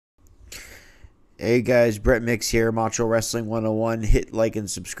Hey guys, Brett Mix here, Macho Wrestling 101. Hit like and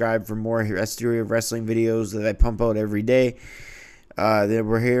subscribe for more history of wrestling videos that I pump out every day. Then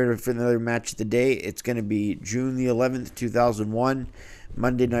we're here for another match of the day. It's going to be June the 11th, 2001,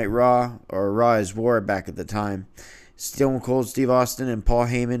 Monday Night Raw, or Raw is War back at the time. Stone Cold Steve Austin and Paul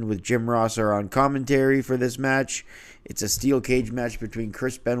Heyman with Jim Ross are on commentary for this match. It's a steel cage match between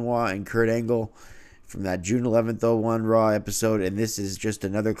Chris Benoit and Kurt Angle from that June 11th 01 Raw episode, and this is just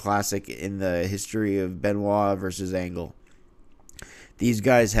another classic in the history of Benoit versus Angle. These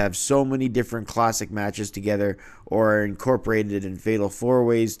guys have so many different classic matches together, or are incorporated in fatal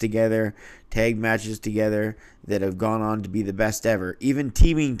four-ways together, tag matches together, that have gone on to be the best ever. Even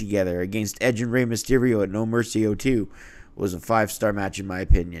teaming together against Edge and Rey Mysterio at No Mercy 02 was a 5-star match in my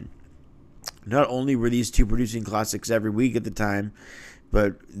opinion. Not only were these two producing classics every week at the time,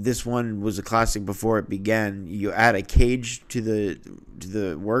 but this one was a classic before it began. You add a cage to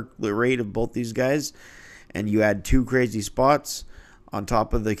the work rate of both these guys, and you add two crazy spots on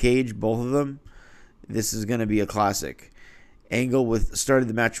top of the cage, both of them. This is going to be a classic. Angle started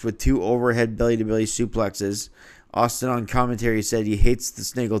the match with two overhead belly-to-belly suplexes. Austin on commentary said he hates the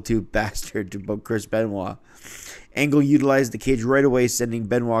snaggletooth bastard to Chris Benoit. Angle utilized the cage right away, sending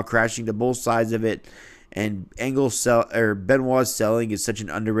Benoit crashing to both sides of it. And Benoit's selling is such an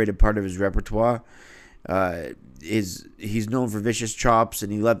underrated part of his repertoire. He's known for vicious chops,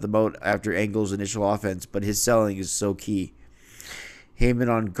 and he let them out after Angle's initial offense, but his selling is so key. Heyman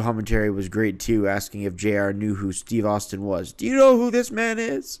on commentary was great too, asking if JR knew who Steve Austin was. Do you know who this man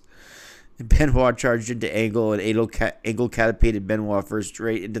is? And Benoit charged into Angle, and Angle catapulted Benoit first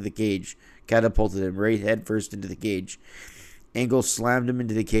right into the cage. Catapulted him right head first into the cage. Angle slammed him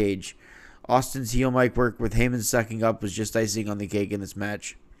into the cage. Austin's heel mic work with Heyman sucking up was just icing on the cake in this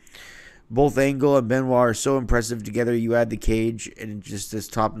match. Both Angle and Benoit are so impressive together. You add the cage and just this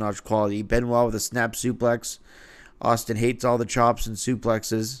top-notch quality. Benoit with a snap suplex. Austin hates all the chops and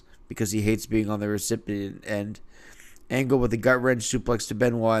suplexes because he hates being on the recipient end. Angle with a gut-wrench suplex to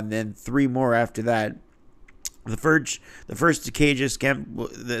Benoit, and then three more after that. The first cage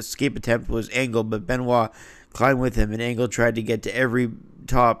escape attempt was Angle, but Benoit climbed with him, and Angle tried to get to every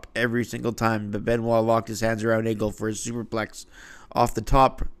single time, but Benoit locked his hands around Angle for his superplex off the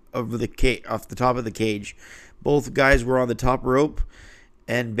top of the cage. Both guys were on the top rope,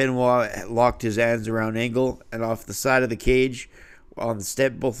 and Benoit locked his hands around Angle, and off the side of the cage, on the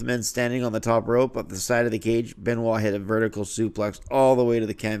step, both men standing on the top rope at the side of the cage, Benoit hit a vertical suplex all the way to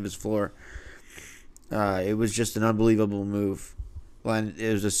the canvas floor. It was just an unbelievable move. And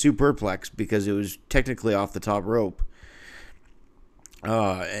it was a superplex because it was technically off the top rope.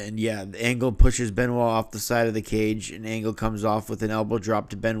 And yeah, Angle pushes Benoit off the side of the cage, and Angle comes off with an elbow drop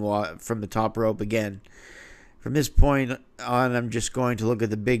to Benoit from the top rope again. From this point on, I'm just going to look at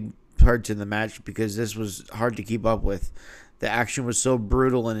the big parts in the match because this was hard to keep up with. The action was so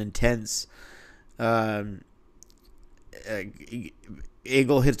brutal and intense. Angle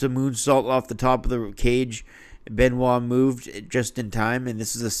hits a moonsault off the top of the cage. Benoit moved just in time, and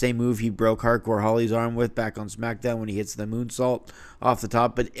this is the same move he broke Hardcore Holly's arm with back on SmackDown when he hits the moonsault off the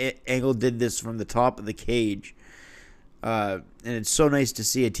top. But Angle did this from the top of the cage. And it's so nice to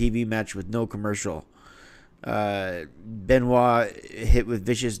see a TV match with no commercial. Benoit hit with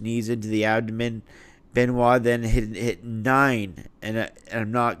vicious knees into the abdomen. Benoit then hit 9, and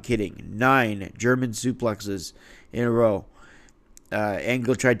I'm not kidding, 9 German suplexes in a row.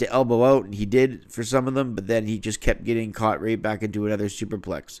 Angle tried to elbow out, and he did for some of them, but then he just kept getting caught right back into another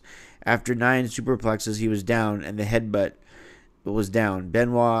superplex. After 9 superplexes, he was down, and the headbutt was down.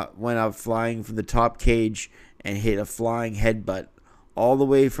 Benoit went up flying from the top cage and hit a flying headbutt all the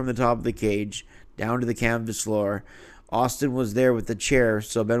way from the top of the cage down to the canvas floor. Austin was there with the chair,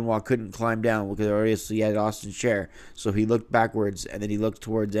 so Benoit couldn't climb down because obviously he had Austin's chair. So he looked backwards, and then he looked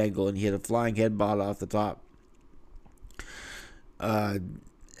towards Angle, and he hit a flying headbutt off the top.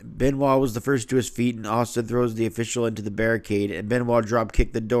 Benoit was the first to his feet, and Austin throws the official into the barricade, and Benoit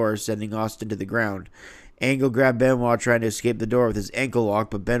drop-kicked the door, sending Austin to the ground. Angle grabbed Benoit trying to escape the door with his ankle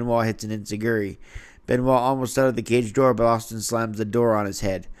lock, but Benoit hits an enziguri. Benoit almost out of the cage door, but Austin slams the door on his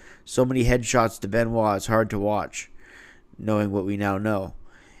head. So many headshots to Benoit, it's hard to watch, knowing what we now know.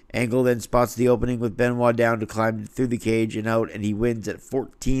 Angle then spots the opening with Benoit down to climb through the cage and out, and he wins at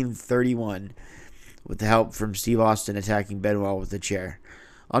 14:31 with the help from Steve Austin attacking Benoit with the chair.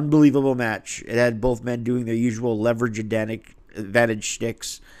 Unbelievable match. It had both men doing their usual leverage advantage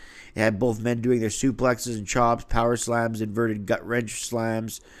shticks. It had both men doing their suplexes and chops, power slams, inverted gut wrench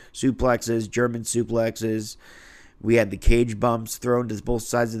slams, suplexes, German suplexes. We had the cage bumps thrown to both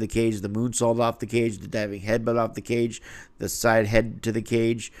sides of the cage, the moonsault off the cage, the diving headbutt off the cage, the side head to the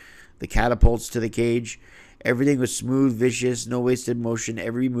cage, the catapults to the cage. Everything was smooth, vicious, no wasted motion.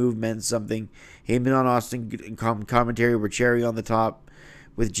 Every move meant something. Heyman on Austin commentary were cherry on the top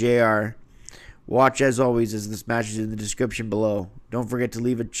with JR. Watch as always as this match is in the description below. Don't forget to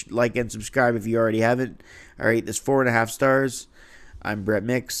leave a like and subscribe if you already haven't. I rate this 4.5 stars. I'm Brett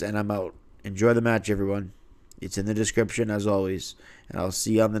Mix and I'm out. Enjoy the match, everyone. It's in the description as always, and I'll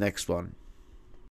see you on the next one.